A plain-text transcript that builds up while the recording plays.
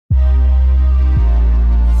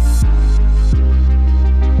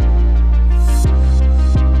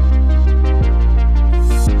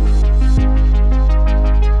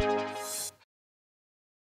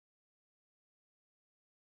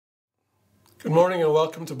Good morning and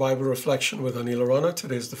welcome to Bible Reflection with Aneel Aranha.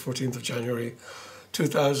 Today is the 14th of January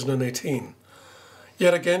 2018.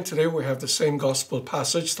 Yet again today we have the same gospel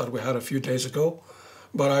passage that we had a few days ago,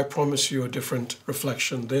 but I promise you a different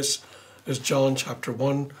reflection. This is John chapter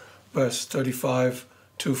 1 verse 35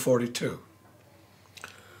 to 42.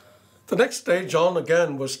 The next day John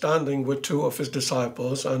again was standing with two of his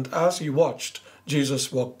disciples, and as he watched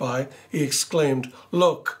Jesus walk by, he exclaimed,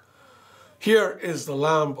 "Look, here is the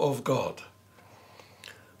Lamb of God."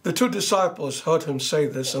 The two disciples heard him say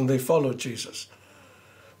this, and they followed Jesus.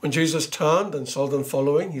 When Jesus turned and saw them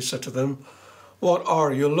following, he said to them, "What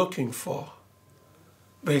are you looking for?"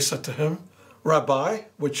 They said to him, "Rabbi,"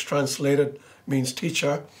 which translated means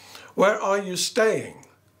teacher, "where are you staying?"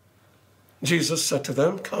 Jesus said to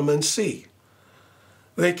them, "Come and see."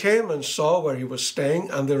 They came and saw where he was staying,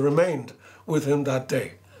 and they remained with him that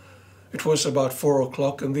day. It was about 4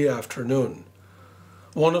 o'clock in the afternoon.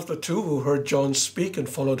 One of the two who heard John speak and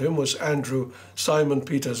followed him was Andrew, Simon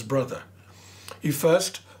Peter's brother. He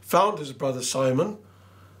first found his brother Simon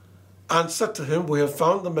and said to him, "We have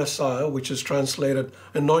found the Messiah," which is translated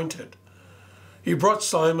anointed. He brought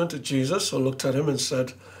Simon to Jesus, who looked at him and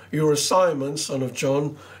said, "You are Simon, son of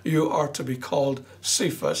John. You are to be called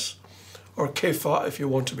Cephas," or Kepha if you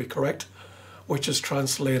want to be correct, which is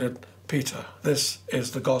translated Peter. This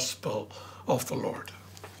is the gospel of the Lord.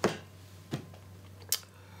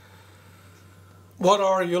 What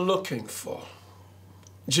are you looking for?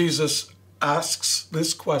 Jesus asks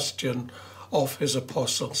this question of his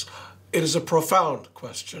apostles. It is a profound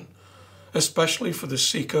question, especially for the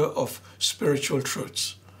seeker of spiritual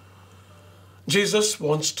truths. Jesus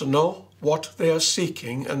wants to know what they are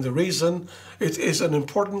seeking, and the reason it is an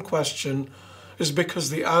important question is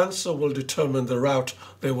because the answer will determine the route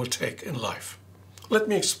they will take in life. Let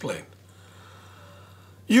me explain.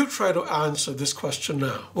 You try to answer this question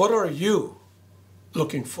now. What are you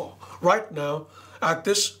looking for? Right now, at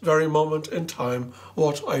this very moment in time,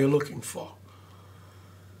 what are you looking for?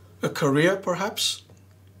 A career, perhaps?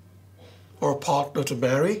 Or a partner to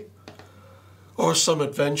marry? Or some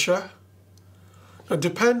adventure? Now,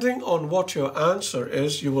 depending on what your answer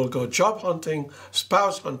is, you will go job hunting,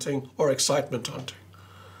 spouse hunting, or excitement hunting.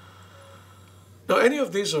 Now, any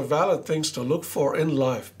of these are valid things to look for in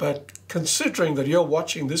life, but considering that you're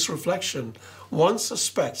watching this reflection, one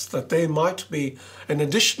suspects that they might be an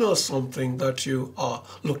additional something that you are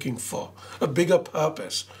looking for, a bigger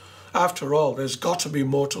purpose. After all, there's got to be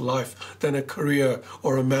more to life than a career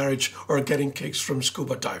or a marriage or getting kicks from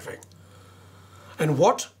scuba diving. And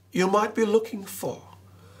what you might be looking for,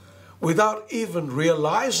 without even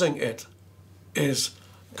realizing it, is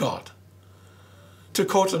God. To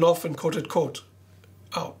quote an often quoted quote,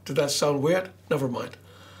 oh, did that sound weird? Never mind.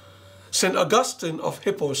 St. Augustine of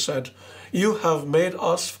Hippo said, "You have made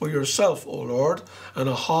us for yourself, O Lord, and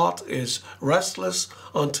a heart is restless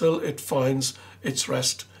until it finds its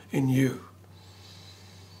rest in you."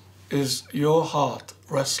 Is your heart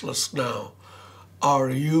restless now? Are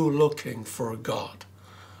you looking for God?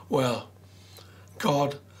 Well,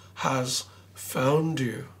 God has found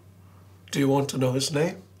you. Do you want to know his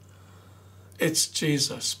name? It's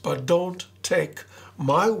Jesus, but don't take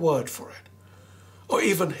my word for it, or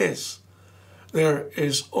even his. There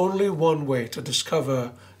is only one way to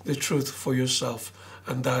discover the truth for yourself,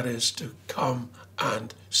 and that is to come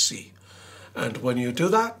and see. And when you do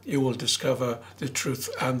that, you will discover the truth,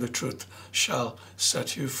 and the truth shall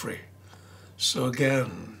set you free. So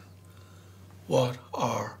again, what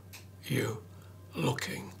are you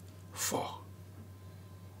looking for?